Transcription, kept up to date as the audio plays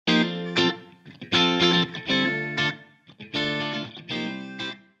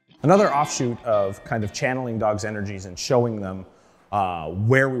Another offshoot of kind of channeling dogs' energies and showing them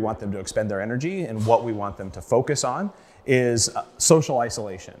where we want them to expend their energy and what we want them to focus on is social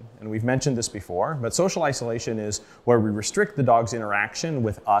isolation. And we've mentioned this before, but social isolation is where we restrict the dog's interaction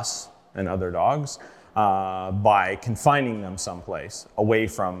with us and other dogs by confining them someplace away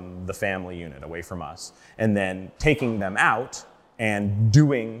from the family unit, away from us, and then taking them out and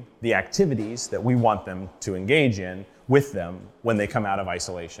doing the activities that we want them to engage in with them when they come out of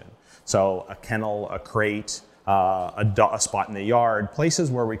isolation. So a kennel, a crate, a spot in the yard,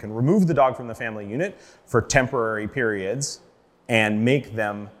 places where we can remove the dog from the family unit for temporary periods and make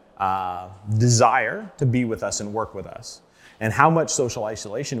them desire to be with us and work with us. And how much social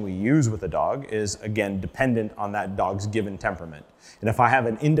isolation we use with a dog is, again, dependent on that dog's given temperament. And if I have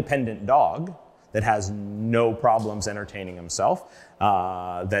an independent dog that has no problems entertaining himself,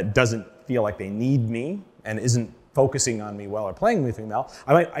 that doesn't feel like they need me and isn't focusing on me well or playing with me well,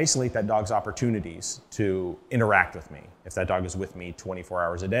 I might isolate that dog's opportunities to interact with me. If that dog is with me 24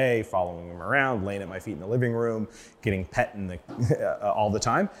 hours a day, following him around, laying at my feet in the living room, getting pet in all the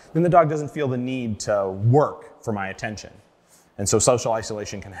time, then the dog doesn't feel the need to work for my attention. And so social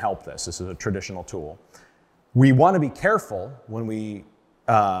isolation can help this. This is a traditional tool. We want to be careful when we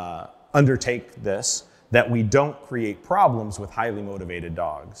undertake this that we don't create problems with highly motivated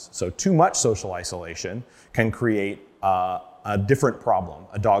dogs. So too much social isolation can create a different problem,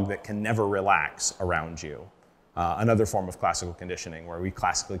 a dog that can never relax around you. Another form of classical conditioning where we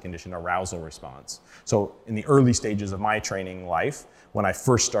classically condition arousal response. So in the early stages of my training life, when I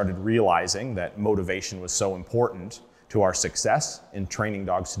first started realizing that motivation was so important to our success in training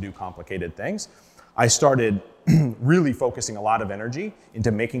dogs to do complicated things, I started really focusing a lot of energy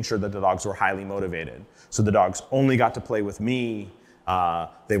into making sure that the dogs were highly motivated. So the dogs only got to play with me.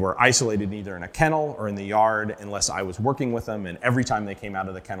 They were isolated either in a kennel or in the yard unless I was working with them. And every time they came out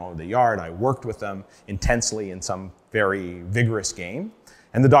of the kennel or the yard, I worked with them intensely in some very vigorous game.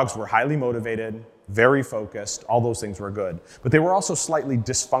 And the dogs were highly motivated, very focused. All those things were good. But they were also slightly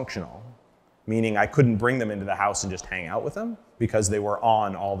dysfunctional, meaning I couldn't bring them into the house and just hang out with them because they were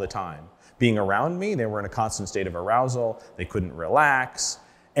on all the time. Being around me, they were in a constant state of arousal, they couldn't relax,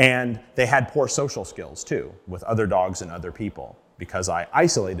 and they had poor social skills too, with other dogs and other people, because I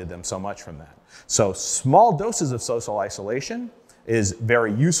isolated them so much from that. So small doses of social isolation is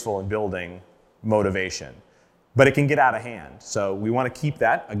very useful in building motivation, but it can get out of hand. So we want to keep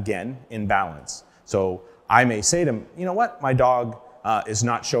that, again, in balance. So I may say to them, you know what, my dog is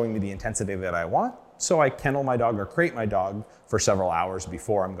not showing me the intensity that I want, so I kennel my dog or crate my dog for several hours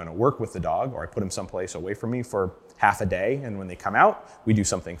before I'm going to work with the dog, or I put him someplace away from me for half a day, and when they come out, we do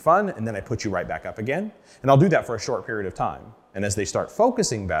something fun, and then I put you right back up again. And I'll do that for a short period of time. And as they start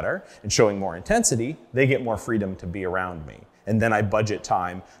focusing better and showing more intensity, they get more freedom to be around me. And then I budget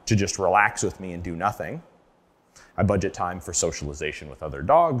time to just relax with me and do nothing. I budget time for socialization with other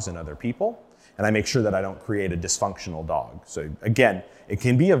dogs and other people, and I make sure that I don't create a dysfunctional dog. So again, it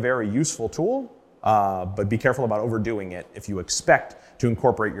can be a very useful tool, but be careful about overdoing it if you expect to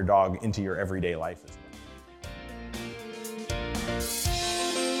incorporate your dog into your everyday life as well.